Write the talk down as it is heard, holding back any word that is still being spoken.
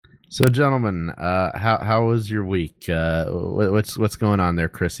So, gentlemen, how was your week? What's going on there,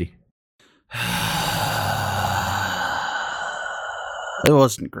 Chrissy? It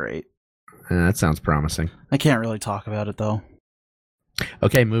wasn't great. That sounds promising. I can't really talk about it, though.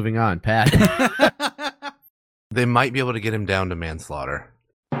 Okay, moving on. Pat. They might be able to get him down to manslaughter.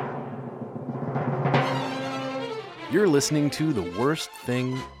 You're listening to The Worst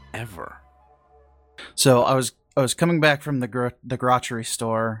Thing Ever. So I was coming back from the grocery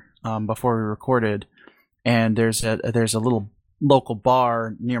store before we recorded, and there's a little local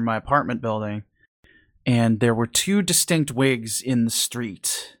bar near my apartment building, and there were two distinct wigs in the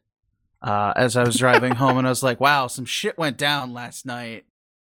street as I was driving home, and I was like, wow, some shit went down last night.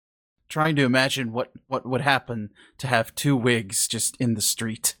 Trying to imagine what would happen to have two wigs just in the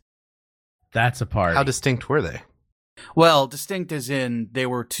street. That's a party. How distinct were they? Well, distinct as in they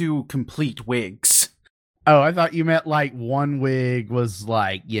were two complete wigs. Oh, I thought you meant like one wig was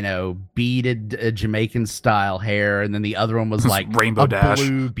like, beaded Jamaican style hair, and then the other one was like Rainbow Dash.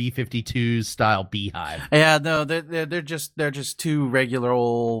 Blue B-52 style beehive. Yeah, no, they're just two regular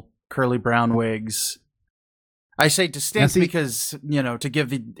old curly brown wigs. I say distinct because, to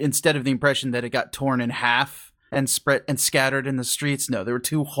give instead of the impression that it got torn in half and spread and scattered in the streets, no, there were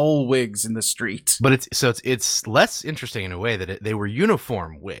two whole wigs in the street. But it's less interesting in a way that they were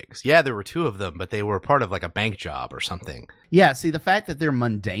uniform wigs. Yeah, there were two of them, but they were part of like a bank job or something. Yeah, see, the fact that they're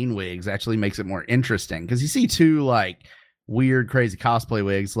mundane wigs actually makes it more interesting, because you see two like weird, crazy cosplay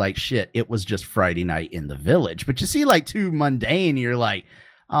wigs, like shit, it was just Friday night in the village. But you see like two mundane, you're like,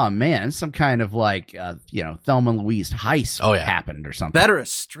 oh man, some kind of like, Thelma and Louise heist happened or something. That or a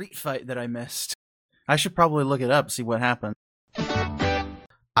street fight that I missed. I should probably look it up, see what happened.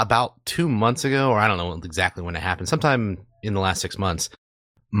 About 2 months ago, or I don't know exactly when it happened, sometime in the last 6 months,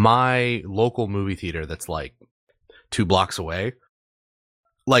 my local movie theater that's like 2 blocks away,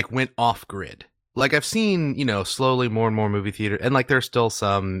 like went off grid. Like I've seen, slowly more and more movie theater, and like there's still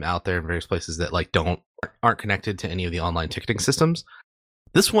some out there in various places that like aren't connected to any of the online ticketing systems.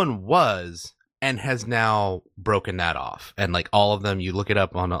 This one was, and has now broken that off. And like all of them, you look it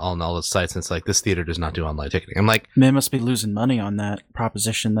up on all the sites, and it's like, this theater does not do online ticketing. I'm like, they must be losing money on that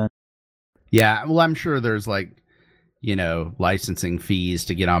proposition then. Yeah, well, I'm sure there's like, licensing fees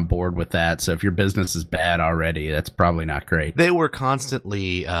to get on board with that. So if your business is bad already, that's probably not great. They were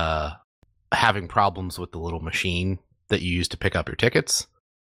constantly having problems with the little machine that you use to pick up your tickets.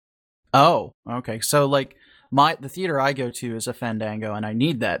 Oh, okay. So like, the theater I go to is a Fandango, and I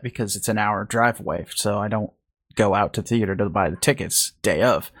need that because it's an hour drive away, so I don't go out to theater to buy the tickets day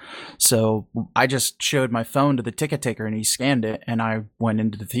of. So I just showed my phone to the ticket taker, and he scanned it, and I went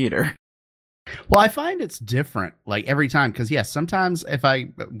into the theater. Well, I find it's different, like every time, because sometimes if I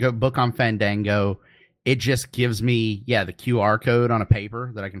go book on Fandango, it just gives me the QR code on a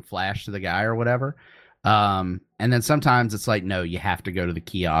paper that I can flash to the guy or whatever. And then sometimes it's like, no, you have to go to the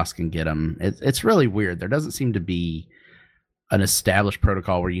kiosk and get them. It's really weird. There doesn't seem to be an established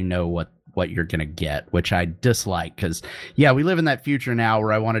protocol where you know what you're going to get, which I dislike, because we live in that future now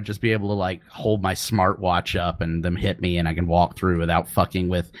where I want to just be able to like hold my smartwatch up and them hit me and I can walk through without fucking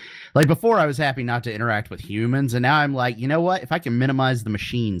with, like before I was happy not to interact with humans. And now I'm like, you know what? If I can minimize the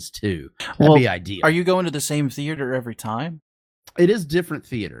machines too, that'd be ideal. Are you going to the same theater every time? It is different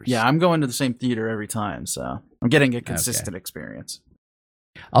theaters. Yeah, I'm going to the same theater every time, so I'm getting a consistent experience.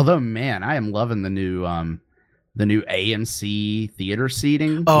 Although, man, I am loving the new AMC theater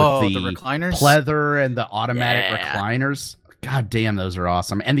seating. Oh, with the recliners? Pleather and the automatic recliners. God damn, those are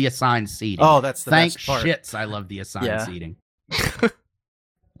awesome. And the assigned seating. Oh, that's the Thank best part. shits, I love the assigned seating.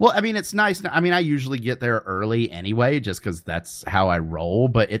 Well, I mean, it's nice. I mean, I usually get there early anyway, just because that's how I roll.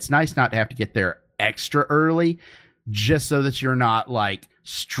 But it's nice not to have to get there extra early, just so that you're not like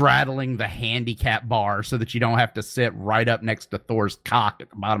straddling the handicap bar so that you don't have to sit right up next to Thor's cock at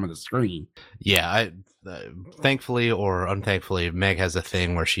the bottom of the screen. Yeah, thankfully or unthankfully, Meg has a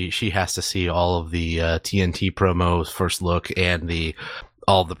thing where she has to see all of the TNT promos, first look, and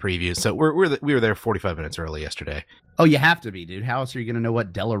all the previews. So we were there 45 minutes early yesterday. Oh, you have to be, dude. How else are you going to know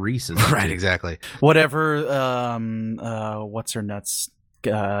what Della Reese is? Right, exactly. Whatever. What's her nuts?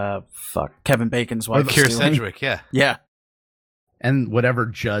 Kevin Bacon's wife. Keira Sedgwick, yeah. And whatever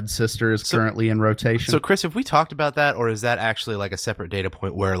Judd's sister is currently in rotation. So, Chris, have we talked about that, or is that actually like a separate data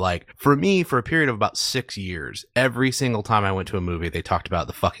point where, like, for me, for a period of about 6 years, every single time I went to a movie, they talked about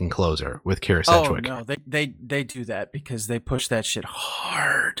the fucking closer with Keira Sedgwick? Oh, no, they do that because they push that shit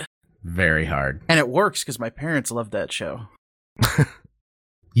hard. Very hard. And it works because my parents love that show.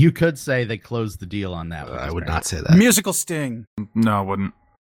 You could say they closed the deal on that one. I would not say that. Musical Sting. No, I wouldn't.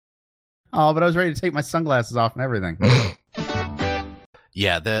 Oh, but I was ready to take my sunglasses off and everything.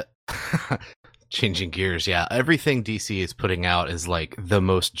 Yeah, Changing gears, yeah. Everything DC is putting out is like the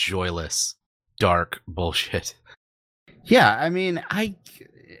most joyless, dark bullshit. Yeah, I mean,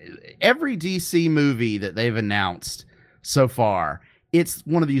 every DC movie that they've announced so far, it's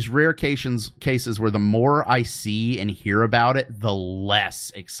one of these rare cases where the more I see and hear about it, the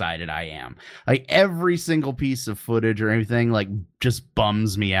less excited I am. Like every single piece of footage or anything, like just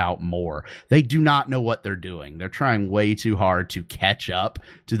bums me out more. They do not know what they're doing. They're trying way too hard to catch up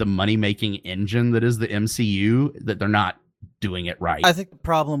to the money-making engine that is the MCU, that they're not doing it right. I think the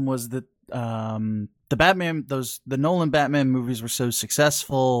problem was that the Nolan Batman movies were so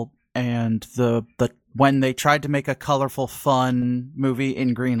successful, and the when they tried to make a colorful, fun movie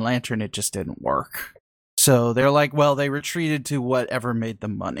in Green Lantern, it just didn't work. So they're like, well, they retreated to whatever made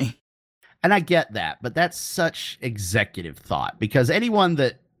them money. And I get that, but that's such executive thought, because anyone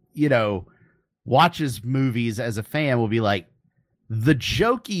that, watches movies as a fan will be like, the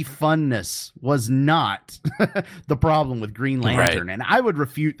jokey funness was not the problem with Green Lantern. Right. And I would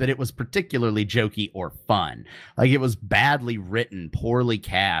refute that it was particularly jokey or fun. Like, it was badly written, poorly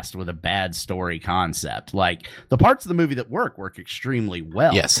cast with a bad story concept. Like, the parts of the movie that work extremely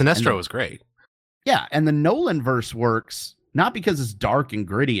well. Yeah, Sinestro was great. Yeah, and the Nolan verse works not because it's dark and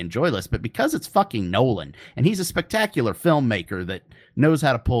gritty and joyless, but because it's fucking Nolan. And he's a spectacular filmmaker that knows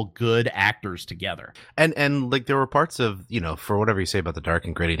how to pull good actors together. And like, there were parts of, for whatever you say about the dark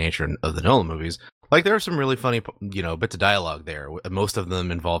and gritty nature of the Nolan movies, like there are some really funny, bits of dialogue there, most of them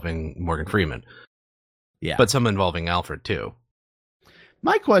involving Morgan Freeman. Yeah. But some involving Alfred too.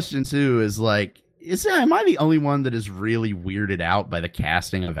 My question too is like, am I the only one that is really weirded out by the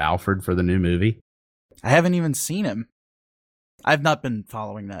casting of Alfred for the new movie? I haven't even seen him. I've not been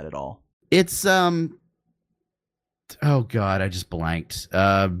following that at all. It's oh god, I just blanked.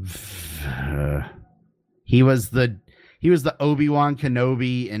 He was the Obi-Wan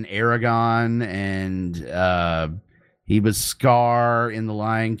Kenobi in Aragon, and he was Scar in The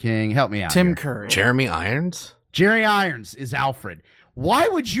Lion King. Help me out. Tim Curry. Jeremy Irons? Jeremy Irons is Alfred. Why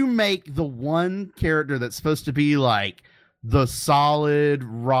would you make the one character that's supposed to be like the solid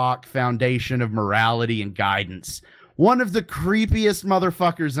rock foundation of morality and guidance one of the creepiest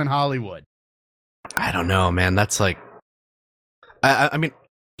motherfuckers in Hollywood? I don't know, man. That's like, I mean,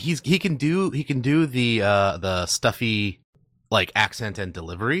 he can do the stuffy like accent and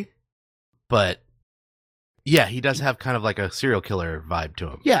delivery, but yeah, he does have kind of like a serial killer vibe to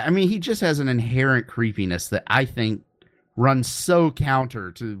him. Yeah, I mean, he just has an inherent creepiness that I think runs so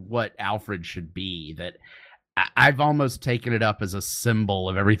counter to what Alfred should be that I've almost taken it up as a symbol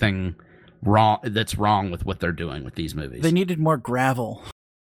of everything that's wrong with what they're doing with these movies. They needed more gravel.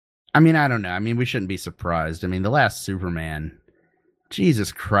 I mean, I don't know. I mean, we shouldn't be surprised. I mean, the last Superman,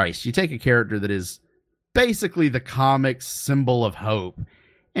 Jesus Christ, you take a character that is basically the comic symbol of hope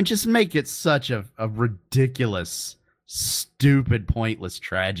and just make it such a ridiculous, stupid, pointless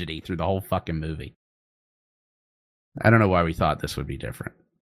tragedy through the whole fucking movie. I don't know why we thought this would be different.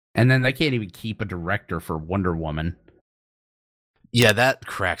 And then they can't even keep a director for Wonder Woman. Yeah, that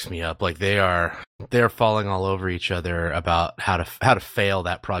cracks me up. Like they're falling all over each other about how to fail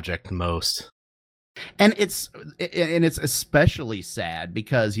that project the most. And it's especially sad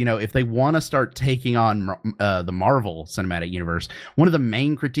because, if they want to start taking on the Marvel Cinematic Universe, one of the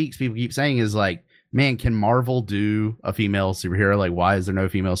main critiques people keep saying is like, man, can Marvel do a female superhero? Like, why is there no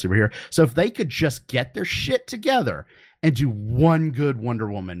female superhero? So if they could just get their shit together and do one good Wonder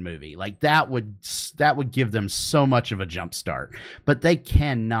Woman movie, like that would give them so much of a jump start. But they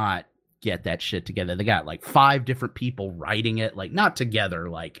cannot get that shit together. They got like 5 different people writing it, like not together,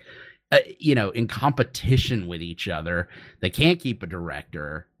 like in competition with each other. They can't keep a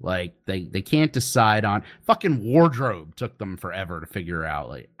director. Like they can't decide on fucking wardrobe. Took them forever to figure out.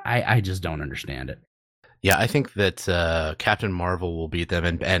 Like I just don't understand it. Yeah, I think that Captain Marvel will beat them,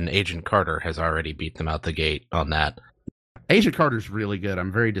 and Agent Carter has already beat them out the gate on that. Agent Carter's really good.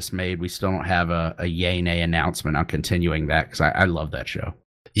 I'm very dismayed we still don't have a yay nay announcement on continuing that, because I love that show.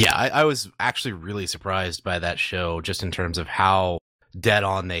 Yeah, I was actually really surprised by that show, just in terms of how dead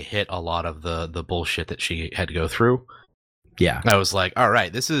on they hit a lot of the bullshit that she had to go through. Yeah, I was like, all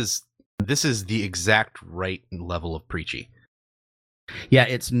right, this is the exact right level of preachy. Yeah,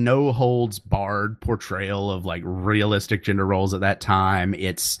 it's no holds barred portrayal of like realistic gender roles at that time.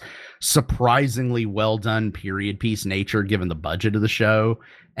 It's surprisingly well done period piece nature given the budget of the show.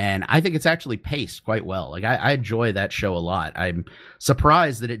 And I think it's actually paced quite well. Like I enjoy that show a lot. I'm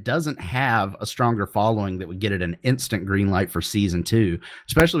surprised that it doesn't have a stronger following that would get it an instant green light for season 2,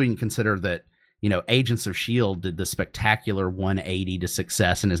 especially when you consider that, Agents of S.H.I.E.L.D. did the spectacular 180 to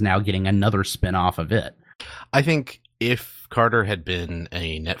success and is now getting another spinoff of it. I think if Carter had been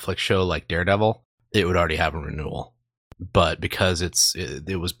a Netflix show like Daredevil, it would already have a renewal. But because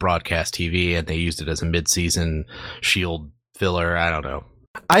it was broadcast TV and they used it as a mid-season Shield filler, I don't know.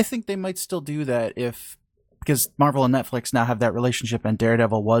 I think they might still do that because Marvel and Netflix now have that relationship, and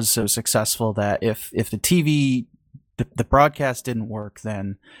Daredevil was so successful that if the TV, the broadcast didn't work,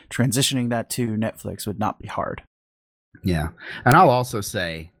 then transitioning that to Netflix would not be hard. Yeah. And I'll also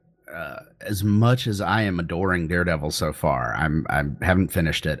say, as much as I am adoring Daredevil so far, I haven't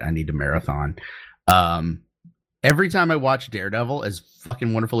finished it. I need to marathon. Every time I watch Daredevil, as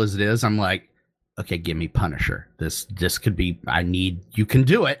fucking wonderful as it is, I'm like, okay, give me Punisher. This could be, you can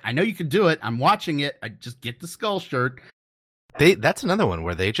do it. I know you can do it. I'm watching it. I just get the skull shirt. That's another one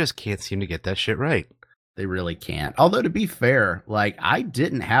where they just can't seem to get that shit right. They really can't. Although, to be fair, like, I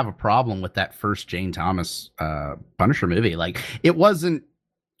didn't have a problem with that first Jane Thomas Punisher movie. Like, it wasn't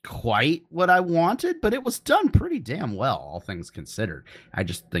quite what I wanted, but it was done pretty damn well, all things considered. I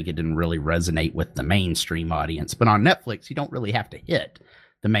just think it didn't really resonate with the mainstream audience. But on Netflix, you don't really have to hit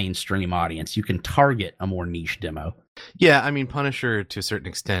the mainstream audience. You can target a more niche demo. Yeah, I mean, Punisher to a certain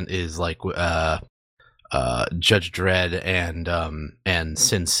extent is like Judge Dredd and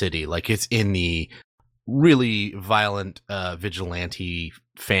Sin City. Like, it's in the really violent vigilante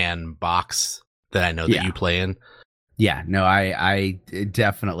fan box that I know that you play in. Yeah, no, I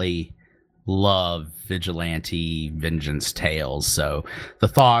definitely love vigilante vengeance tales. So the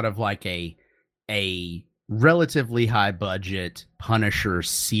thought of like a relatively high budget Punisher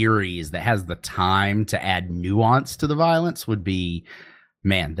series that has the time to add nuance to the violence would be,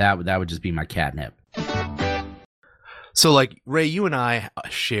 man, that would just be my catnip. So like, Ray, you and I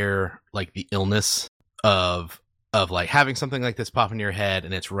share like the illness of like having something like this pop in your head,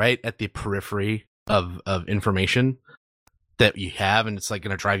 and it's right at the periphery of information that you have, and it's like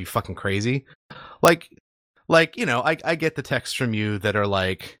going to drive you fucking crazy. Like, you know, I get the texts from you that are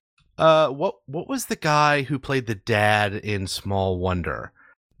like, what was the guy who played the dad in Small Wonder?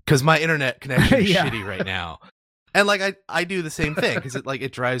 Because my internet connection is shitty right now. And like, I do the same thing, because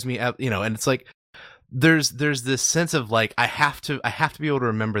it drives me out, you know, and it's like, there's this sense of like, I have to be able to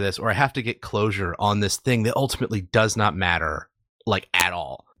remember this, or I have to get closure on this thing that ultimately does not matter, like, at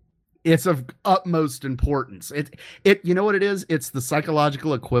all. It's of utmost importance. It you know what it is? It's the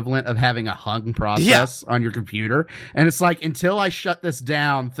psychological equivalent of having a hung process on your computer. And it's like, until I shut this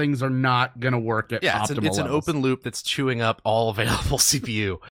down, things are not going to work at optimal it's an open loop that's chewing up all available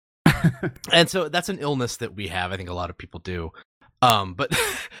CPU. And so that's an illness that we have. I think a lot of people do. But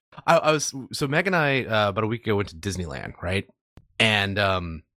so Meg and I about a week ago went to Disneyland, right?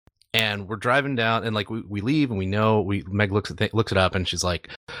 And we're driving down, and like we leave, and Meg looks it up, and she's like,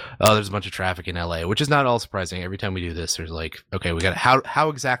 "Oh, there's a bunch of traffic in LA," which is not all surprising. Every time we do this, there's like, okay, we got how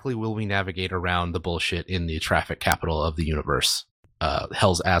exactly will we navigate around the bullshit in the traffic capital of the universe,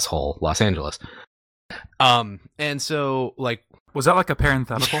 hell's asshole, Los Angeles. And so like, was that like a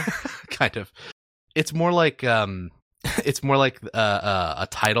parenthetical? Kind of. It's more like a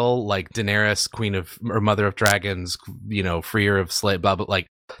title, like Daenerys, Queen of or Mother of Dragons, you know, freer of slave, blah, blah, like.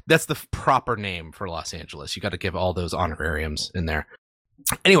 That's the proper name for Los Angeles. You got to give all those honorariums in there.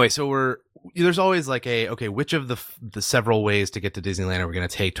 Anyway, so there's always like which of the several ways to get to Disneyland are we going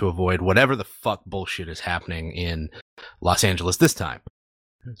to take to avoid whatever the fuck bullshit is happening in Los Angeles this time?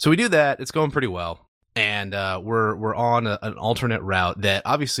 So we do that. It's going pretty well. And we're on an alternate route that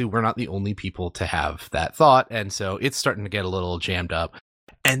obviously we're not the only people to have that thought. And so it's starting to get a little jammed up.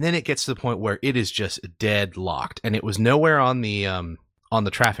 And then it gets to the point where it is just dead locked. And it was nowhere on the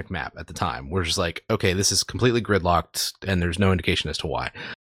traffic map at the time. We're just like, okay, this is completely gridlocked, and there's no indication as to why.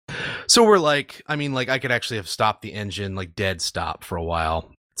 So we're like, I mean, like, I could actually have stopped the engine, like dead stop for a while.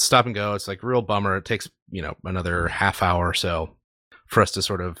 Stop and go. It's like a real bummer. It takes, you know, another half hour or so for us to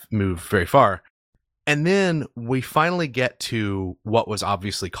sort of move very far. And then we finally get to what was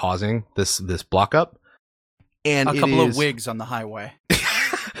obviously causing this block up. And a couple of wigs on the highway.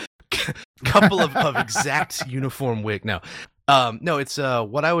 Couple of exact uniform wig. No, it's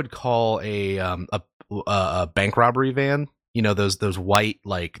what I would call a bank robbery van. You know, those white,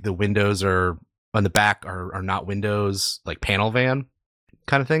 like the windows are on the back are not windows, like panel van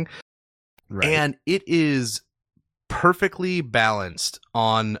kind of thing. Right. And it is perfectly balanced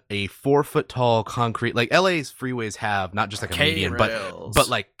on a 4-foot tall concrete. Like LA's freeways have not just like a median, but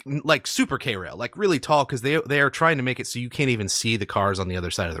like super K-rail, like really tall, because they are trying to make it so you can't even see the cars on the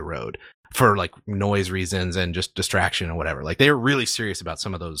other side of the road for like noise reasons and just distraction or whatever. Like they're really serious about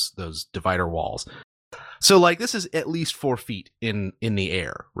some of those divider walls. So like this is at least 4 feet in the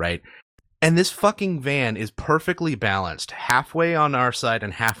air, right? And this fucking van is perfectly balanced, halfway on our side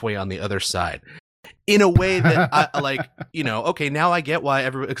and halfway on the other side. in a way that I like, okay, now I get why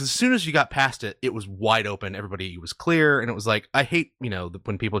everybody, because as soon as you got past it, it was wide open. Everybody was clear. And it was like, I hate,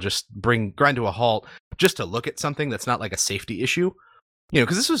 when people just grind to a halt just to look at something that's not like a safety issue,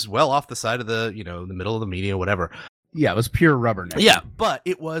 because this was well off the side of the, the middle of the median, whatever. Yeah, it was pure rubberneck. Yeah, but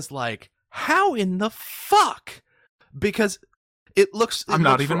it was like, how in the fuck? Because it looks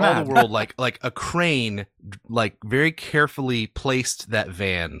not even for all mad. the world like a crane, like very carefully placed that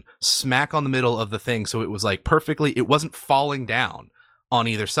van smack on the middle of the thing, so it was like perfectly. It wasn't falling down on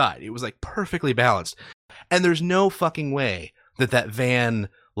either side. It was like perfectly balanced, and there's no fucking way that van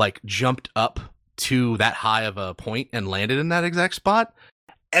like jumped up to that high of a point and landed in that exact spot,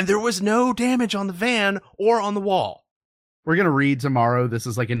 and there was no damage on the van or on the wall. We're going to read tomorrow. This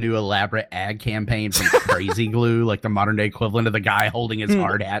is like a new elaborate ad campaign from Crazy Glue, like the modern day equivalent of the guy holding his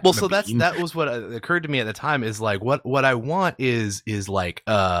hard hat. Well, to so the beam. that was what occurred to me at the time is like, what I want is like,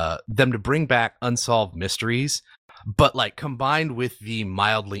 them to bring back Unsolved Mysteries, but like combined with the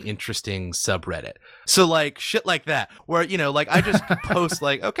mildly interesting subreddit. So like shit like that, where, like I just post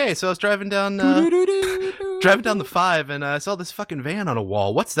like, okay, so I was driving down the 5 and I saw this fucking van on a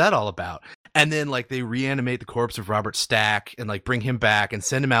wall. What's that all about? And then, like, they reanimate the corpse of Robert Stack and, like, bring him back and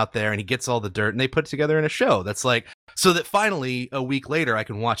send him out there, and he gets all the dirt, and they put it together in a show that's, like, so that finally, a week later, I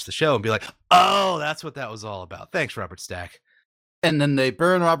can watch the show and be like, oh, that's what that was all about. Thanks, Robert Stack. And then they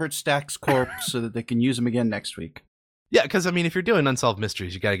burn Robert Stack's corpse so that they can use him again next week. Yeah, because, I mean, if you're doing Unsolved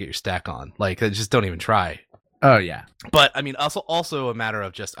Mysteries, you got to get your stack on. Like, just don't even try. Oh, yeah. But, I mean, also a matter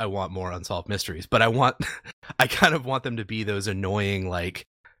of just, I want more Unsolved Mysteries, but I kind of want them to be those annoying, like,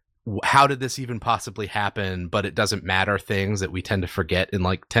 how did this even possibly happen, but it doesn't matter things that we tend to forget in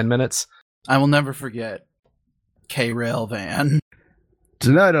like 10 minutes. I will never forget K-Rail van.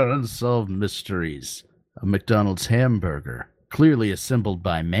 Tonight on Unsolved Mysteries, a McDonald's hamburger, clearly assembled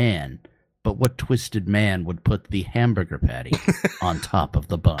by man, but what twisted man would put the hamburger patty on top of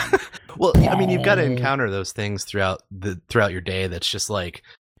the bun? Well, I mean, you've got to encounter those things throughout your day that's just like,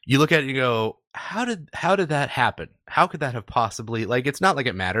 you look at it and you go, how did that happen? How could that have possibly, like, it's not like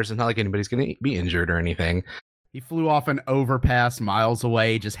it matters. It's not like anybody's going to be injured or anything. He flew off an overpass miles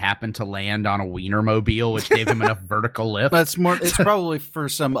away, just happened to land on a Wienermobile, which gave him enough vertical lift. It's probably for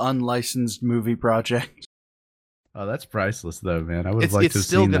some unlicensed movie project. Oh, that's priceless, though, man. I would have liked to have It's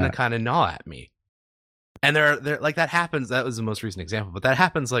still seen going to that. kind of gnaw at me. And they're like, that happens. That was the most recent example, but that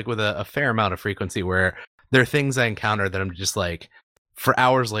happens like with a fair amount of frequency where there are things I encounter that I'm just like, for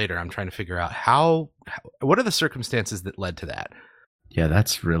hours later, I'm trying to figure out what are the circumstances that led to that? Yeah,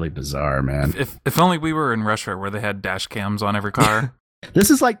 that's really bizarre, man. If only we were in Russia where they had dash cams on every car.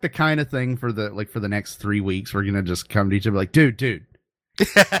 This is like the kind of thing for the next 3 weeks, we're gonna just come to each other like, dude,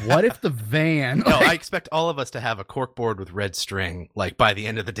 what if the van? No, I expect all of us to have a corkboard with red string, like by the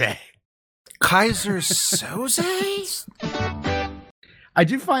end of the day. Kaiser Soze? I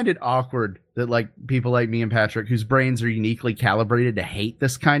do find it awkward that like people like me and Patrick, whose brains are uniquely calibrated to hate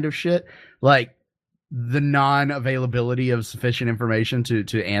this kind of shit, like the non-availability of sufficient information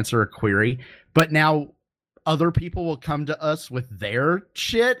to answer a query, but now other people will come to us with their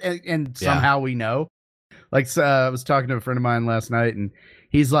shit and somehow we know. Like, so, I was talking to a friend of mine last night and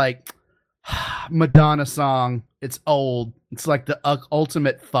he's like, Madonna song, it's old. It's like the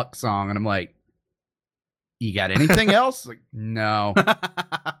ultimate fuck song. And I'm like, you got anything else? Like, no.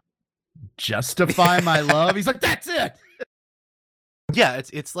 Justify My Love. He's like, that's it. Yeah,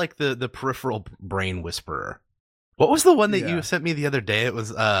 it's like the peripheral brain whisperer. What was the one that you sent me the other day? It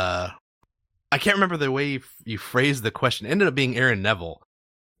was I can't remember the way you phrased the question. It ended up being Aaron Neville.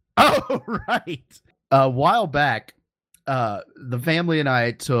 Oh, right. A while back, the family and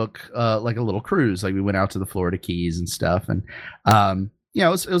I took like a little cruise. Like we went out to the Florida Keys and stuff, and it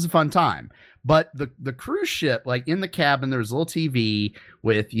was a fun time. But the cruise ship, like in the cabin, there was a little TV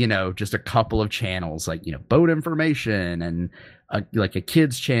with just a couple of channels, like boat information and like a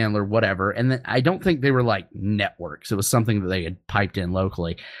kids channel or whatever. And then I don't think they were like networks. It was something that they had piped in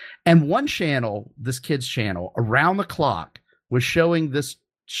locally. And one channel, this kids channel, around the clock was showing this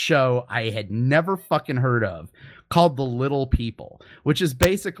show I had never fucking heard of called The Little People, which is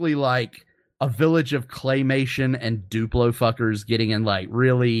basically like a village of claymation and Duplo fuckers getting in like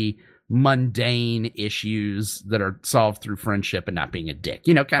really mundane issues that are solved through friendship and not being a dick.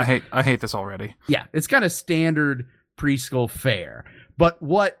 I hate this already. Yeah, it's kind of standard preschool fare. But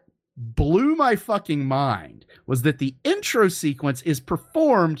what blew my fucking mind was that the intro sequence is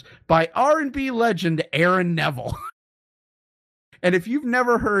performed by R&B legend Aaron Neville. And if you've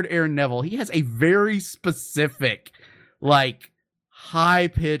never heard Aaron Neville, he has a very specific, like,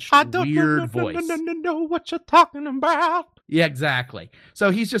 high-pitched, weird voice. I don't know what you're talking about. Yeah, exactly.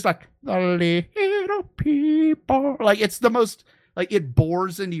 So he's just like, the little people. Like, it's the most, like, it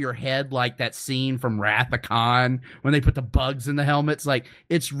bores into your head like that scene from Wrath of Khan when they put the bugs in the helmets. Like,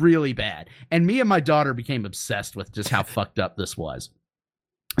 it's really bad. And me and my daughter became obsessed with just how fucked up this was.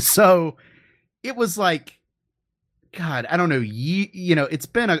 So it was like, God, I don't know. You know, it's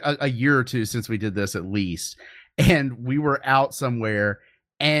been a year or two since we did this at least. And we were out somewhere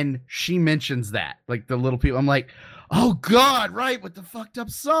and she mentions that, like, the little people. I'm like, oh God, right, with the fucked up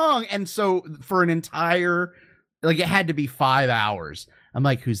song. And so for an entire, like, it had to be 5 hours. I'm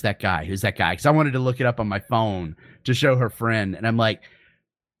like, who's that guy? Who's that guy? Because I wanted to look it up on my phone to show her friend. And I'm like,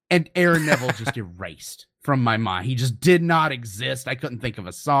 and Aaron Neville just erased from my mind. He just did not exist. I couldn't think of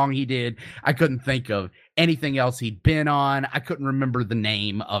a song he did. I couldn't think of anything else he'd been on. I couldn't remember the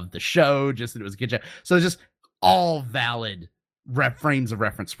name of the show, just that it was a good show. So just all valid frames of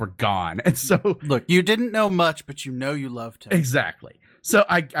reference were gone. And so, look, you didn't know much, but you know you loved him. Exactly. So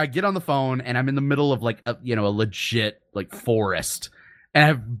I get on the phone and I'm in the middle of like a legit like forest and I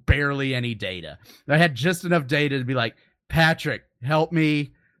have barely any data. I had just enough data to be like, Patrick, help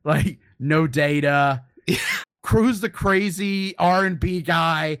me. Like, no data. Cruz the crazy R&B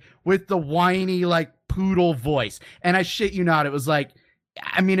guy with the whiny like poodle voice. And I shit you not, it was like,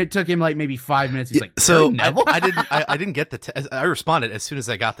 I mean, it took him like maybe 5 minutes. He's like, so I didn't get the text. I responded as soon as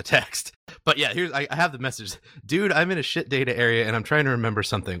I got the text. But yeah, I have the message. Dude, I'm in a shit data area and I'm trying to remember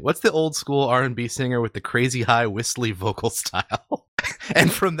something. What's the old school R&B singer with the crazy high whistly vocal style?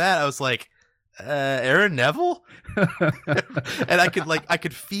 And from that, I was like, Aaron Neville? And I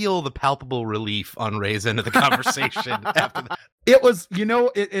could feel the palpable relief on Ray's end of the conversation after that. It was, you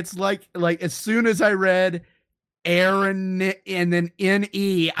know, it's like as soon as I read Aaron and then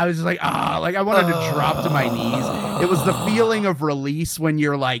N-E, I was just like, like I wanted to drop to my knees. It was the feeling of release when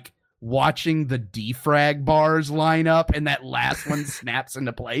you're like watching the defrag bars line up and that last one snaps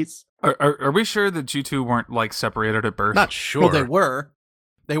into place. Are we sure that you two weren't like separated at birth? Not sure. Well, they were.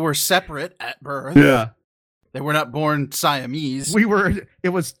 They were separate at birth. Yeah. They were not born Siamese. It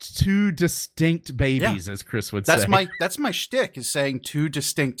was two distinct babies, as Chris would say. That's my shtick, is saying two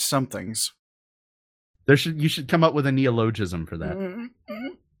distinct somethings. You should come up with a neologism for that.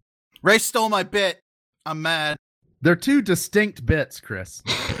 Ray stole my bit. I'm mad. They're two distinct bits, Chris.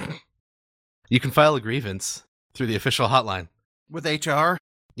 You can file a grievance through the official hotline. With HR?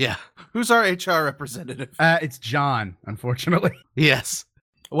 Yeah. Who's our HR representative? It's John, unfortunately. Yes.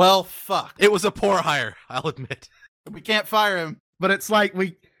 Well, fuck. It was a poor hire, I'll admit. We can't fire him. But it's like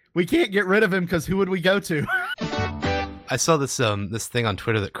we can't get rid of him because who would we go to? I saw this thing on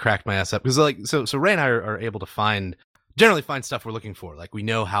Twitter that cracked my ass up because like so Ray and I are able to generally find stuff we're looking for. Like we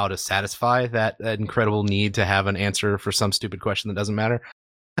know how to satisfy that incredible need to have an answer for some stupid question that doesn't matter.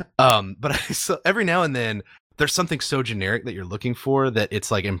 But every now and then there's something so generic that you're looking for that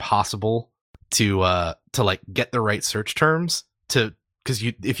it's like impossible to like get the right search terms because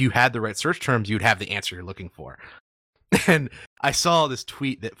if you had the right search terms, you'd have the answer you're looking for. And I saw this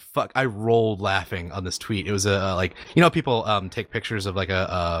tweet that I rolled laughing on this tweet. It was like, you know, people take pictures of like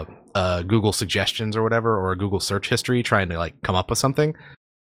a Google suggestions or whatever, or a Google search history trying to like come up with something.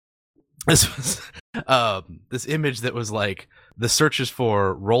 This was this image that was like the searches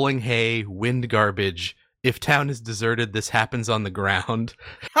for rolling hay, wind garbage. If town is deserted, this happens on the ground.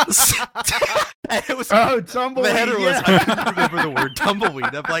 And it was tumbleweed. The header was I couldn't remember the word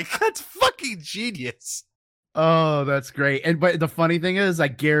tumbleweed. I'm like, that's fucking genius. Oh, that's great. But the funny thing is, I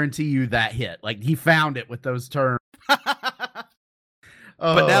guarantee you that hit. Like he found it with those terms. But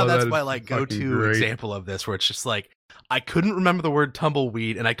now that's my like go-to example of this, where it's just like I couldn't remember the word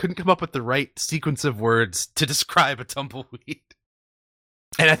tumbleweed, and I couldn't come up with the right sequence of words to describe a tumbleweed.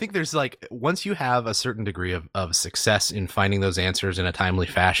 And I think there's like once you have a certain degree of success in finding those answers in a timely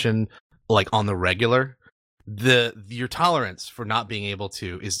fashion, like on the regular, your tolerance for not being able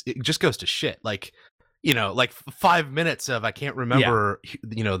to it just goes to shit. Like, you know, like 5 minutes of I can't remember,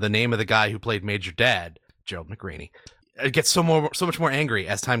 you know, the name of the guy who played Major Dad, Gerald McRaney. It gets so much more angry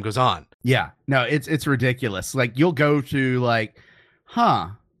as time goes on. Yeah, no, it's ridiculous. Like you'll go to like,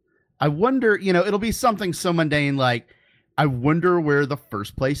 I wonder, you know, it'll be something so mundane like, I wonder where the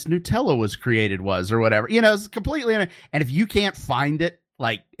first place Nutella was created was, or whatever. You know, it's completely. And if you can't find it,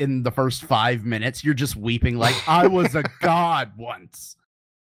 like in the first 5 minutes, you're just weeping like I was a god once.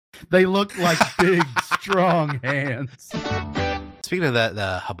 They look like big, strong hands. Speaking of that,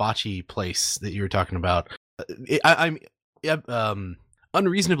 the hibachi place that you were talking about, I'm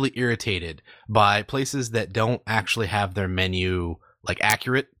unreasonably irritated by places that don't actually have their menu like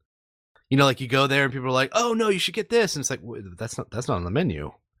accurate. You know, like you go there and people are like, "Oh no, you should get this," and it's like, "That's not on the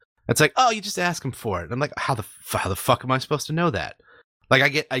menu." It's like, "Oh, you just ask them for it." And I'm like, "How the fuck am I supposed to know that?"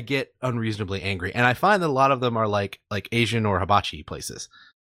 Like I get unreasonably angry, and I find that a lot of them are like Asian or hibachi places.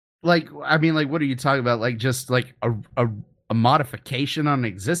 Like, I mean, like, what are you talking about? Like, just like a modification on an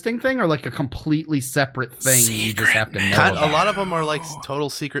existing thing, or like a completely separate thing you just have to know A about? lot of them are like total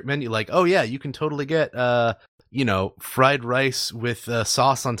secret menu. Like, oh yeah, you can totally get fried rice with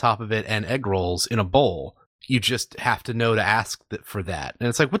sauce on top of it and egg rolls in a bowl. You just have to know to ask for that, and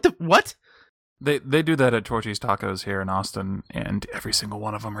it's like, what? They do that at Torchy's Tacos here in Austin, and every single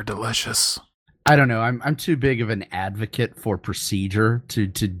one of them are delicious. I don't know. I'm too big of an advocate for procedure to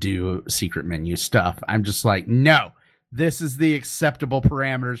do secret menu stuff. I'm just like, no, this is the acceptable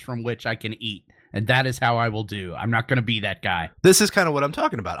parameters from which I can eat, and that is how I will do. I'm not going to be that guy. This is kind of what I'm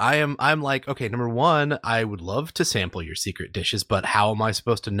talking about. I'm like, okay, number one, I would love to sample your secret dishes, but how am I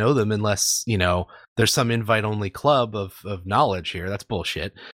supposed to know them unless, there's some invite only club of knowledge here? That's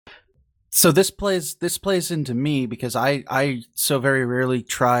bullshit. So this plays into me because I so very rarely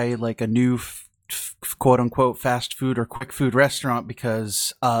try like a new quote unquote fast food or quick food restaurant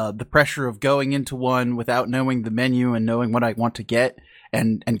because the pressure of going into one without knowing the menu and knowing what I want to get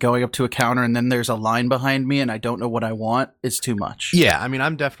and going up to a counter and then there's a line behind me and I don't know what I want is too much. Yeah, I mean,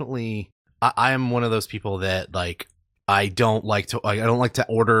 I'm definitely I am one of those people that like I don't like to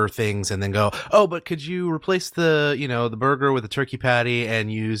order things and then go, oh, but could you replace the the burger with a turkey patty and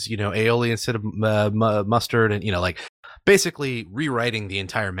use aioli instead of mustard, and like basically rewriting the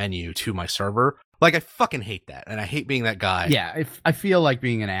entire menu to my server. Like, I fucking hate that, and I hate being that guy. Yeah, I feel like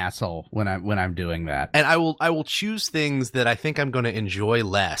being an asshole when I'm doing that. And I will choose things that I think I'm going to enjoy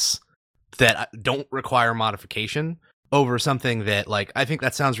less that don't require modification over something that, like, I think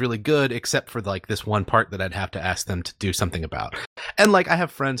that sounds really good, except for like this one part that I'd have to ask them to do something about. And like, I have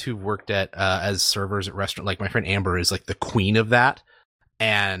friends who've worked at as servers at restaurant. Like, my friend Amber is like the queen of that.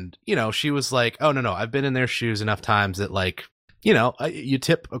 And, she was like, oh, no, I've been in their shoes enough times that, like, you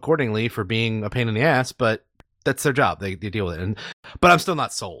tip accordingly for being a pain in the ass, but that's their job. They deal with it. But I'm still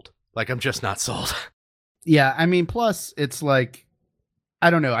not sold. Like, I'm just not sold. Yeah, I mean, plus, it's like, I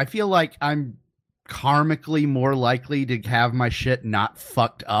don't know. I feel like I'm karmically more likely to have my shit not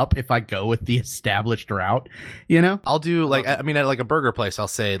fucked up if I go with the established route, I'll do, like, I mean, at like a burger place, I'll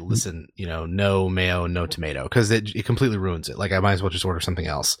say, listen, no mayo, no tomato, because it completely ruins it. Like, I might as well just order something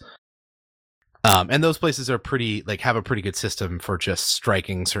else. And those places are have a pretty good system for just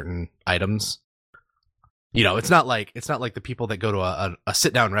striking certain items. It's not like the people that go to a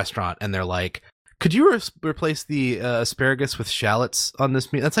sit down restaurant and they're like, could you replace the asparagus with shallots on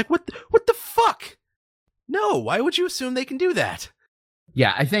this meal? That's like, what the fuck? No, why would you assume they can do that?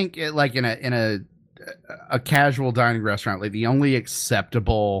 Yeah, I think like in a casual dining restaurant, like the only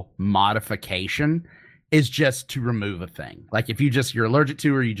acceptable modification is just to remove a thing. Like if you're allergic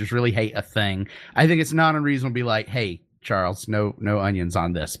to or you just really hate a thing, I think it's not unreasonable to be like, hey, Charles, no onions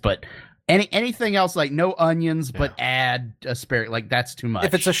on this. But anything else, like no onions, but add asparagus, like that's too much.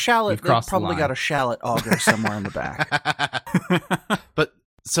 If it's a shallot, they've probably the got a shallot auger somewhere in the back. But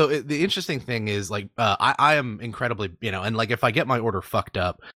so the interesting thing is, like, I am incredibly, and like if I get my order fucked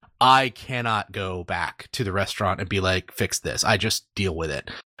up, I cannot go back to the restaurant and be like, fix this. I just deal with it.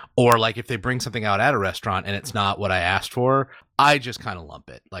 Or like if they bring something out at a restaurant and it's not what I asked for, I just kind of lump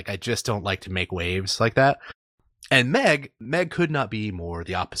it. Like, I just don't like to make waves like that. And Meg could not be more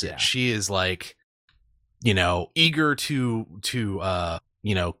the opposite. Yeah. She is like, eager to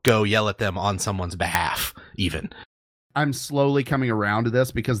go yell at them on someone's behalf, even. I'm slowly coming around to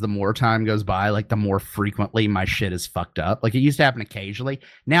this because the more time goes by, like the more frequently my shit is fucked up. Like it used to happen occasionally.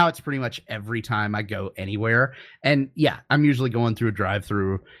 Now it's pretty much every time I go anywhere. And yeah, I'm usually going through a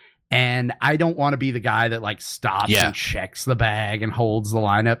drive-through and I don't want to be the guy that like stops and checks the bag and holds the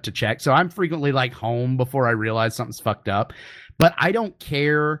line up to check. So I'm frequently like home before I realize something's fucked up, but I don't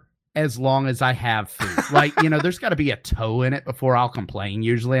care as long as I have food. Like, there's got to be a toe in it before I'll complain.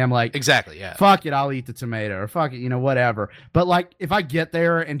 Usually I'm like, exactly, yeah. Fuck it, I'll eat the tomato, or fuck it, whatever. But like, if I get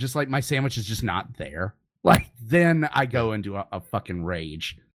there and just like my sandwich is just not there, like then I go into a fucking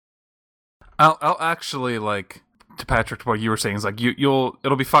rage. I'll actually, like, to Patrick, what you were saying is like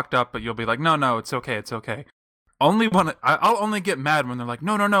it'll be fucked up, but you'll be like, no, it's okay. Only when I'll only get mad when they're like,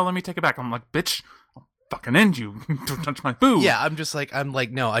 no, let me take it back. I'm like, bitch, fucking end you. Don't touch my food. Yeah, I'm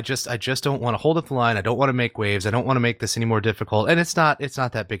like, no, I just don't want to hold up the line. I don't want to make waves. I don't want to make this any more difficult. And it's not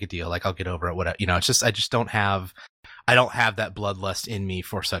that big a deal. Like, I'll get over it. Whatever. It's just, I don't have that bloodlust in me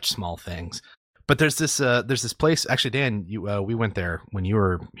for such small things. But there's this place. Actually, Dan, we went there when you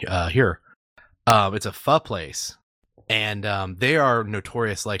were here. It's a pho place, and they are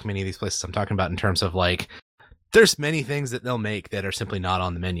notorious, like many of these places I'm talking about, in terms of like, there's many things that they'll make that are simply not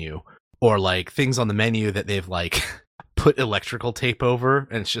on the menu. Or like things on the menu that they've like put electrical tape over,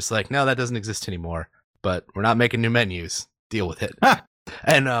 and it's just like, no, that doesn't exist anymore. But we're not making new menus. Deal with it.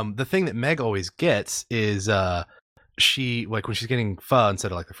 And the thing that Meg always gets is she, like, when she's getting pho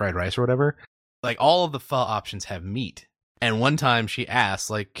instead of like the fried rice or whatever, like all of the pho options have meat. And one time she asked,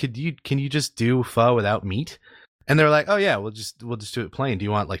 like, can you just do pho without meat? And they're like, oh yeah, we'll just do it plain. Do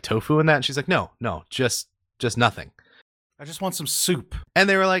you want like tofu in that? And she's like, no, just nothing. I just want some soup. And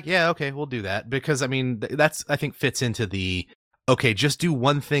they were like, yeah, okay, we'll do that. Because I mean, that's, I think, fits into the, okay, just do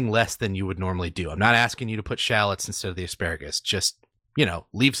one thing less than you would normally do. I'm not asking you to put shallots instead of the asparagus. Just,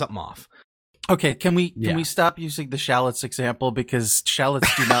 leave something off. Okay, can we stop using the shallots example, because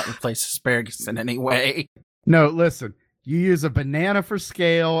shallots do not replace asparagus in any way? No, listen. You use a banana for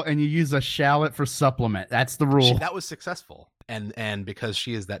scale and you use a shallot for supplement. That's the rule. That was successful. And because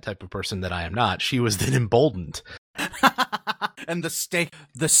she is that type of person that I am not, she was then emboldened. And the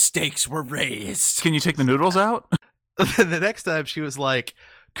stakes were raised. Can you take the noodles out? The next time she was like,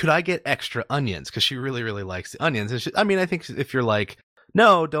 could I get extra onions? Because she really, really likes the onions. I think if you're like,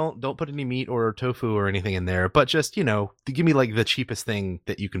 no, don't put any meat or tofu or anything in there, but just, give me like the cheapest thing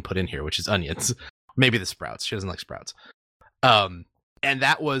that you can put in here, which is onions. Maybe the sprouts. She doesn't like sprouts. And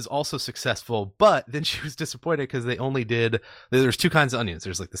that was also successful, but then she was disappointed because there's two kinds of onions.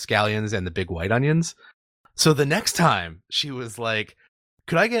 There's like the scallions and the big white onions. So the next time she was like,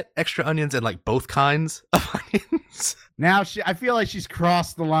 could I get extra onions and like both kinds of onions? Now I feel like she's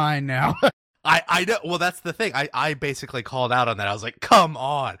crossed the line now. I know. Well, that's the thing. I basically called out on that. I was like, come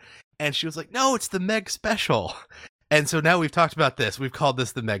on. And she was like, no, it's the Meg special. And so now we've talked about this. We've called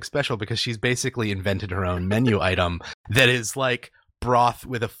this the Meg special because she's basically invented her own menu item that is like broth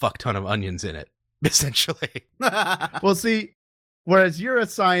with a fuck ton of onions in it, essentially. Well, see, whereas you're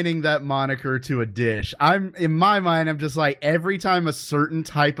assigning that moniker to a dish, in my mind, I'm just like, every time a certain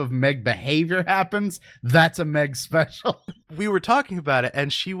type of Meg behavior happens, that's a Meg special. We were talking about it,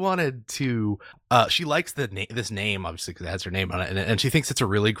 and she wanted to. She likes this name, obviously, because it has her name on it, and she thinks it's a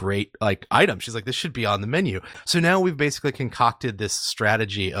really great like item. She's like, this should be on the menu. So now we've basically concocted this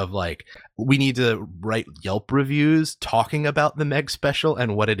strategy of like, we need to write Yelp reviews talking about the Meg special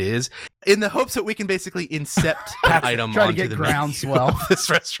and what it is, in the hopes that we can basically incept an item try to onto get the groundswell menu of this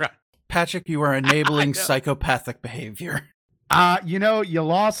restaurant. Patrick, you are enabling psychopathic behavior. You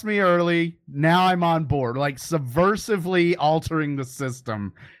lost me early. Now I'm on board. Like, subversively altering the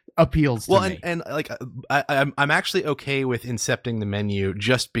system appeals to me. And like, I'm actually okay with incepting the menu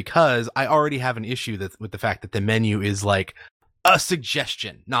just because I already have an issue with the fact that the menu is like a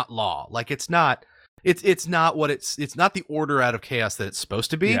suggestion, not law. Like, it's not what it's not the order out of chaos that it's supposed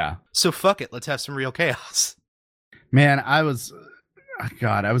to be. Yeah. So fuck it. Let's have some real chaos. Man, I was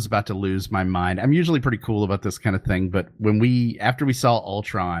about to lose my mind. I'm usually pretty cool about this kind of thing, but after we saw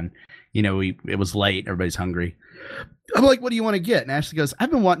Ultron, it was late, everybody's hungry. I'm like, what do you want to get? And Ashley goes,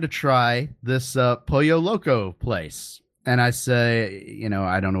 I've been wanting to try this Pollo Loco place. And I say,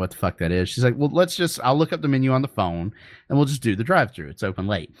 I don't know what the fuck that is. She's like, well, I'll look up the menu on the phone and we'll just do the drive-thru. It's open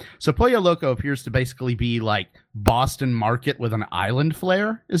late. So Pollo Loco appears to basically be like Boston Market with an island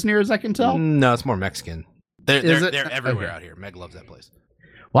flair, as near as I can tell. No, it's more Mexican. They're everywhere Okay. out here. Meg loves that place.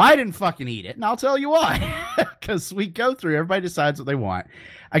 Well, I didn't fucking eat it, and I'll tell you why. Because we go through, everybody decides what they want.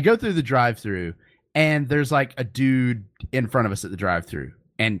 I go through the drive-thru, and there's like a dude in front of us at the drive-thru,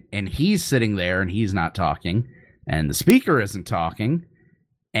 and he's sitting there, and he's not talking, and the speaker isn't talking,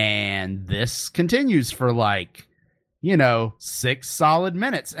 and this continues for like, 6 solid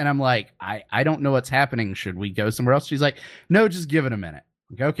minutes, and I'm like, I don't know what's happening. Should we go somewhere else? She's like, no, just give it a minute.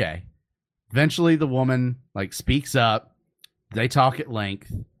 Like, okay. Eventually, the woman like speaks up. They talk at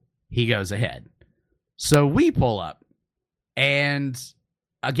length. He goes ahead. So we pull up. And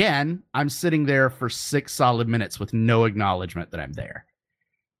again, I'm sitting there for 6 solid minutes with no acknowledgement that I'm there.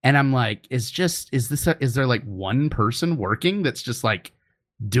 And I'm like, is there like one person working that's just like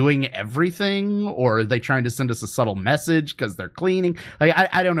doing everything? Or are they trying to send us a subtle message because they're cleaning? Like,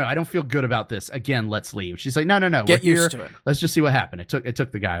 I don't know. I don't feel good about this. Again, let's leave. She's like, no. Get used to it. Let's just see what happened. It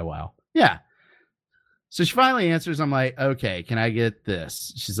took the guy a while. Yeah. So she finally answers. I'm like, okay, can I get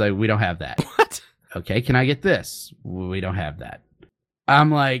this? She's like, we don't have that. What? Okay, can I get this? We don't have that.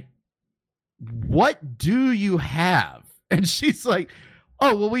 I'm like, what do you have? And she's like,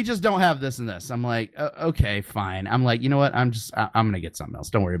 oh, well, we just don't have this and this. I'm like, okay, fine. I'm like, you know what? I'm going to get something else.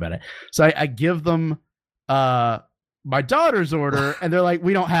 Don't worry about it. So I give them my daughter's order, and they're like,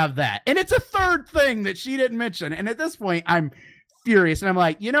 we don't have that. And it's a third thing that she didn't mention. And at this point, I'm furious, and I'm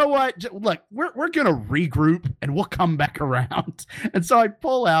like, you know what? Look, we're gonna regroup and we'll come back around. And so I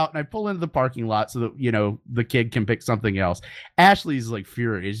pull out and I pull into the parking lot so that the kid can pick something else. Ashley's like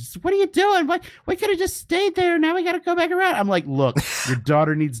furious. She's, what are you doing? We could have just stayed there. Now we got to go back around. I'm like, look, your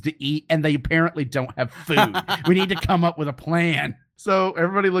daughter needs to eat, and they apparently don't have food. We need to come up with a plan. So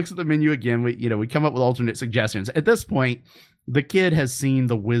everybody looks at the menu again. We come up with alternate suggestions. At this point, the kid has seen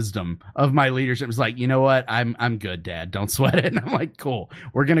the wisdom of my leadership. It's like, you know what? I'm good, Dad. Don't sweat it. And I'm like, cool.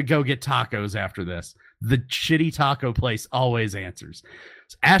 We're gonna go get tacos after this. The shitty taco place always answers.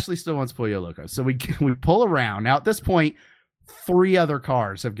 So Ashley still wants Pollo Loco. So we pull around. Now at this point, 3 other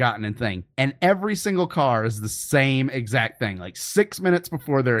cars have gotten in thing, and every single car is the same exact thing. Like 6 minutes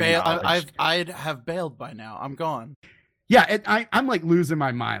before they're acknowledged. I'd have bailed by now. I'm gone. Yeah, I'm like losing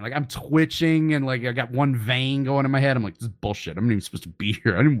my mind. Like I'm twitching and like I got one vein going in my head. I'm like, this is bullshit. I'm not even supposed to be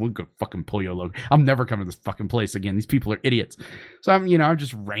here. I didn't want to go fucking Pollo Loco. I'm never coming to this fucking place again. These people are idiots. So I'm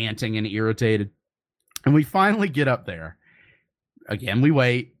just ranting and irritated. And we finally get up there. Again, we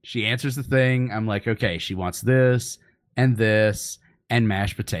wait. She answers the thing. I'm like, okay, she wants this and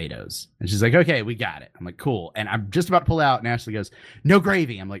mashed potatoes. And she's like, okay, we got it. I'm like, cool. And I'm just about to pull out, and Ashley goes, no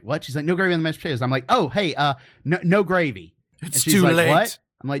gravy. I'm like, what? She's like, no gravy on the mashed potatoes. I'm like, oh, hey, no gravy. It's too late. What?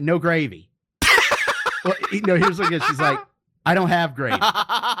 I'm like, no gravy. Well, here's what it is. She's like, I don't have gravy.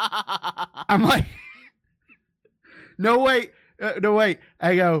 I'm like, no, wait.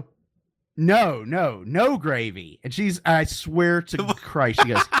 I go, no gravy. And I swear to Christ, she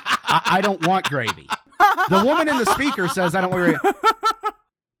goes, I don't want gravy. The woman in the speaker says, I don't want gravy.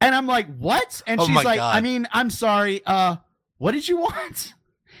 And I'm like, what? And she's like, God. I mean, I'm sorry. What did you want?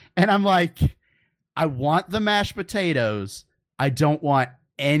 And I'm like, I want the mashed potatoes. I don't want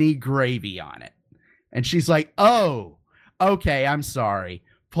any gravy on it. And she's like, oh, okay, I'm sorry.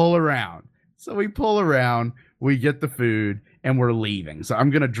 Pull around. So we pull around, we get the food, and we're leaving. So I'm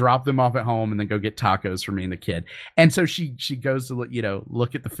going to drop them off at home and then go get tacos for me and the kid. And so she goes to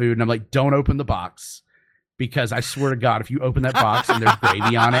look at the food, and I'm like, don't open the box. Because I swear to God, if you open that box and there's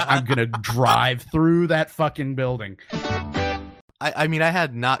gravy on it, I'm going to drive through that fucking building. I mean, I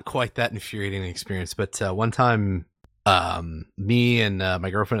had not quite that infuriating experience, but one time me and my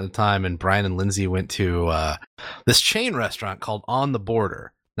girlfriend at the time and Brian and Lindsay went to this chain restaurant called On the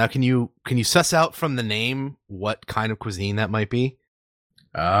Border. Now, can you suss out from the name what kind of cuisine that might be?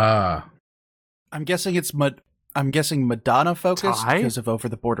 I'm guessing Madonna focused because of Over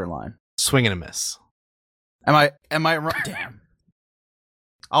the Borderline. Swing and a miss. Am I wrong? Damn.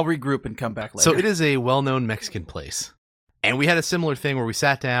 I'll regroup and come back later. So it is a well-known Mexican place. And we had a similar thing where we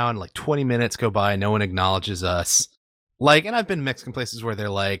sat down, like 20 minutes go by, no one acknowledges us. Like, and I've been in Mexican places where they're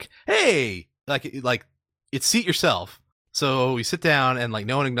like, hey, like it's seat yourself. So we sit down and like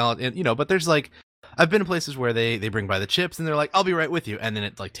no one acknowledges, but there's like, I've been in places where they bring by the chips and they're like, I'll be right with you. And then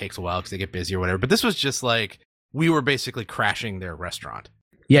it like takes a while because they get busy or whatever. But this was just like, we were basically crashing their restaurant.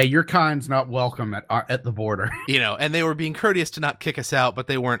 Yeah, your kind's not welcome at the border. And they were being courteous to not kick us out, but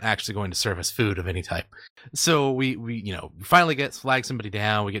they weren't actually going to serve us food of any type. So we finally flag somebody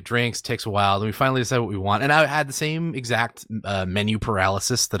down, we get drinks, takes a while, then we finally decide what we want. And I had the same exact menu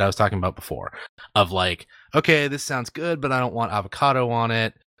paralysis that I was talking about before of like, okay, this sounds good, but I don't want avocado on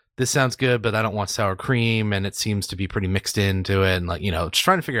it. This sounds good, but I don't want sour cream, and it seems to be pretty mixed into it, and like, just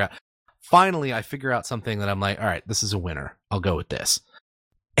trying to figure out. Finally, I figure out something that I'm like, all right, this is a winner. I'll go with this.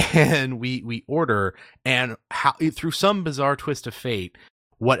 And we order, and through some bizarre twist of fate,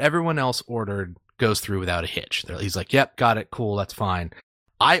 what everyone else ordered goes through without a hitch. He's like, yep, got it, cool, that's fine.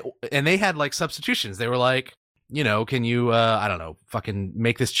 And they had like substitutions. They were like, can you I don't know, fucking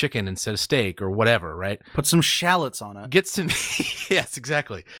make this chicken instead of steak or whatever, right? Put some shallots on it. Gets to me. Yes,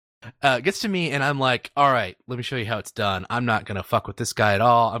 exactly. Gets to me, and I'm like, all right, let me show you how it's done. I'm not gonna fuck with this guy at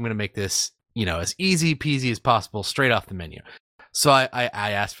all. I'm gonna make this as easy peasy as possible, straight off the menu. So I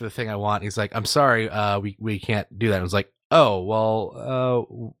asked for the thing I want. He's like, I'm sorry, we can't do that. I was like, oh,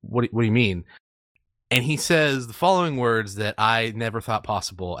 well, what do you mean? And he says the following words that I never thought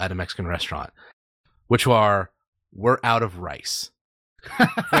possible at a Mexican restaurant, which are, we're out of rice.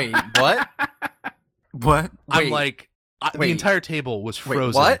 Wait, what? What? I'm like, the entire table was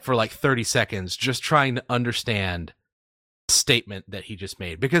frozen for like 30 seconds just trying to understand the statement that he just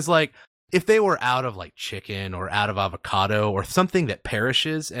made. Because like, if they were out of like chicken or out of avocado or something that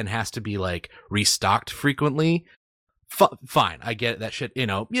perishes and has to be like restocked frequently, fine. I get it, that shit,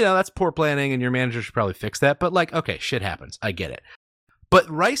 that's poor planning and your manager should probably fix that. But like, okay, shit happens. I get it. But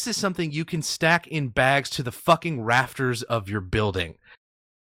rice is something you can stack in bags to the fucking rafters of your building.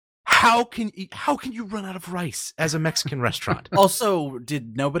 How can you run out of rice as a Mexican restaurant? Also,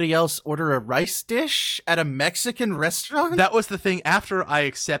 did nobody else order a rice dish at a Mexican restaurant? That was the thing. After I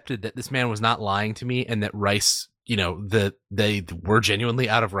accepted that this man was not lying to me and that rice, they were genuinely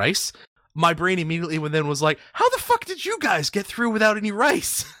out of rice, my brain immediately then was like, how the fuck did you guys get through without any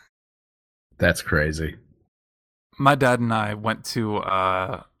rice? That's crazy. My dad and I went to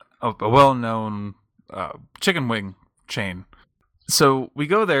a well-known chicken wing chain. So we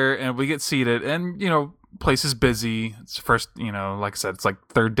go there and we get seated, and place is busy. It's first, like I said, it's like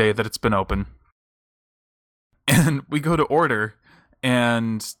third day that it's been open, and we go to order,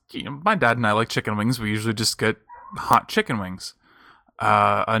 and my dad and I like chicken wings. We usually just get hot chicken wings.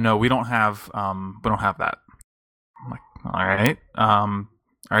 No, we don't have that. I'm like, all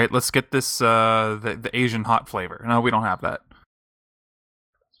right, let's get this the Asian hot flavor. No, we don't have that.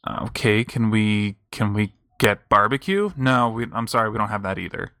 Okay, can we get barbecue? No, I'm sorry, we don't have that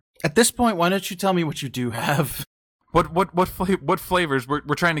either. At this point, why don't you tell me what you do have? What flavors?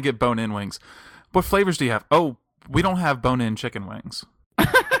 We're trying to get bone-in wings. What flavors do you have? Oh, we don't have bone-in chicken wings.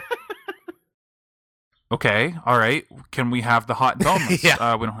 Okay, all right. Can we have the hot boneless?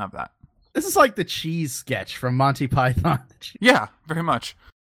 Yeah. We don't have that. This is like the cheese sketch from Monty Python. Yeah, very much.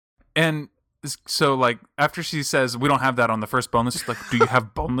 And so, like, after she says we don't have that on the first boneless, she's like, do you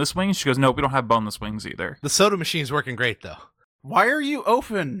have boneless wings? She goes, no, we don't have boneless wings either. The soda machine's working great, though. Why are you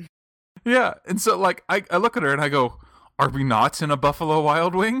open? Yeah, and so, like, I look at her and I go, are we not in a Buffalo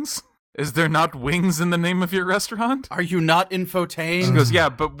Wild Wings? Is there not wings in the name of your restaurant? Are you not infotained? She goes, yeah,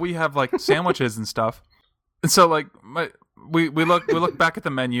 but we have, like, sandwiches and stuff. And so, like, we look back at the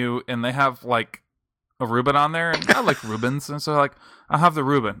menu, and they have, like, a Reuben on there, and I like Reubens, and so, like, I'll have the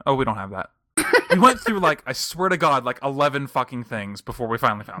Reuben. Oh, we don't have that. We went through, like, I swear to God, like 11 fucking things before we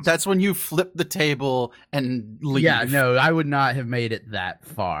finally found That's when you flip the table and leave. Yeah, no, I would not have made it that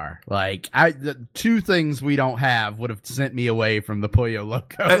far. Like, the two things we don't have would have sent me away from the Pollo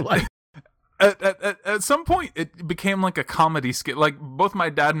Loco. Like, At some point, it became like a comedy skit. Like, both my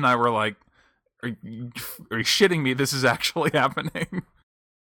dad and I were like, are you shitting me? This is actually happening.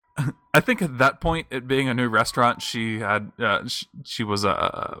 I think at that point, it being a new restaurant, she had she was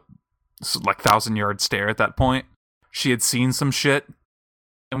a like 1,000-yard stare at that point. She had seen some shit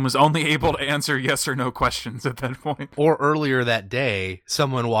and was only able to answer yes or no questions at that point. Or earlier that day,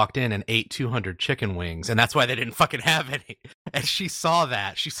 someone walked in and ate 200 chicken wings, and that's why they didn't fucking have any. And she saw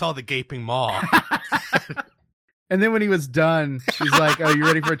that. She saw the gaping maw. and then when he was done, she's like, "Oh, you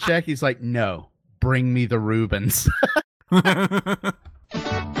ready for a check?" He's like, "No, bring me the Reubens."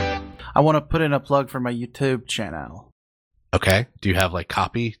 I want to put in a plug for my YouTube channel. Okay. Do you have, like,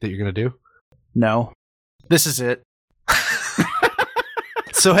 copy that you're going to do? No. This is it.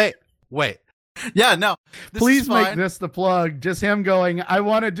 So, hey, wait. Yeah, no. Please make this the plug. Just him going, I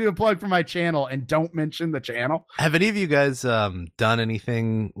want to do a plug for my channel, and don't mention the channel. Have any of you guys done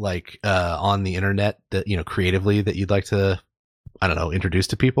anything, like, on the internet that, creatively that you'd like to, I don't know, introduce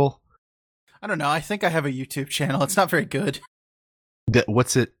to people? I don't know. I think I have a YouTube channel. It's not very good.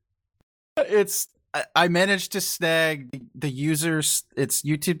 What's it? I managed to snag the users. It's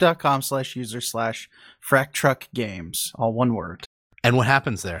youtube.com/user/fracktruckgames. All one word. And what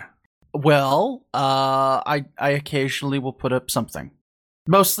happens there? Well, I occasionally will put up something.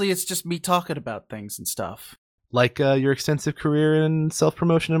 Mostly it's just me talking about things and stuff. Like your extensive career in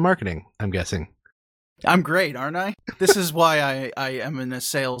self-promotion and marketing, I'm guessing. I'm great, aren't I? This is why I am in a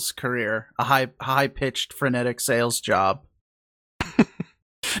sales career, a high-pitched, frenetic sales job.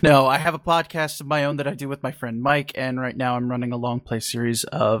 No, I have a podcast of my own that I do with my friend Mike, and right now I'm running a long play series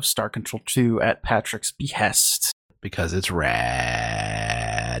of Star Control 2 at Patrick's behest. Because it's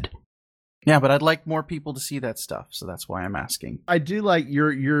rad. Yeah, but I'd like more people to see that stuff, so that's why I'm asking. I do like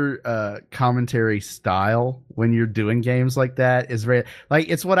your commentary style when you're doing games like that. Is very like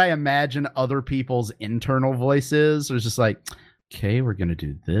it's what I imagine other people's internal voice is. It's just like, okay, we're gonna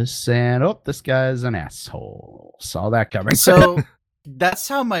do this, and this guy's an asshole. Saw that coming. So that's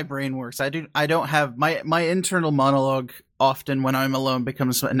how my brain works. I don't have my internal monologue often when I'm alone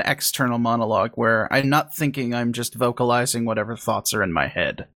becomes an external monologue where I'm not thinking, I'm just vocalizing whatever thoughts are in my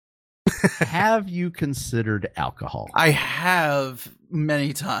head. Have you considered alcohol? I have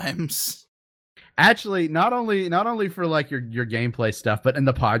many times. Actually, not only for like your gameplay stuff, but in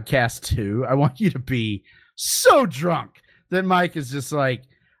the podcast too. I want you to be so drunk that Mike is just like,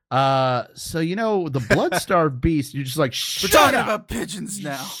 so the blood-starved beast. You're just like, we're talking about pigeons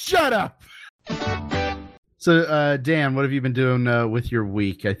now. Shut up. So, Dan, what have you been doing with your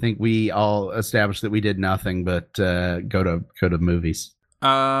week? I think we all established that we did nothing but go to movies.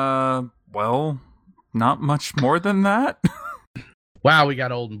 Well, not much more than that. Wow, we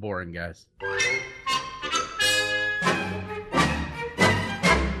got old and boring, guys.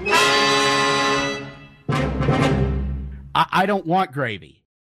 I don't want gravy.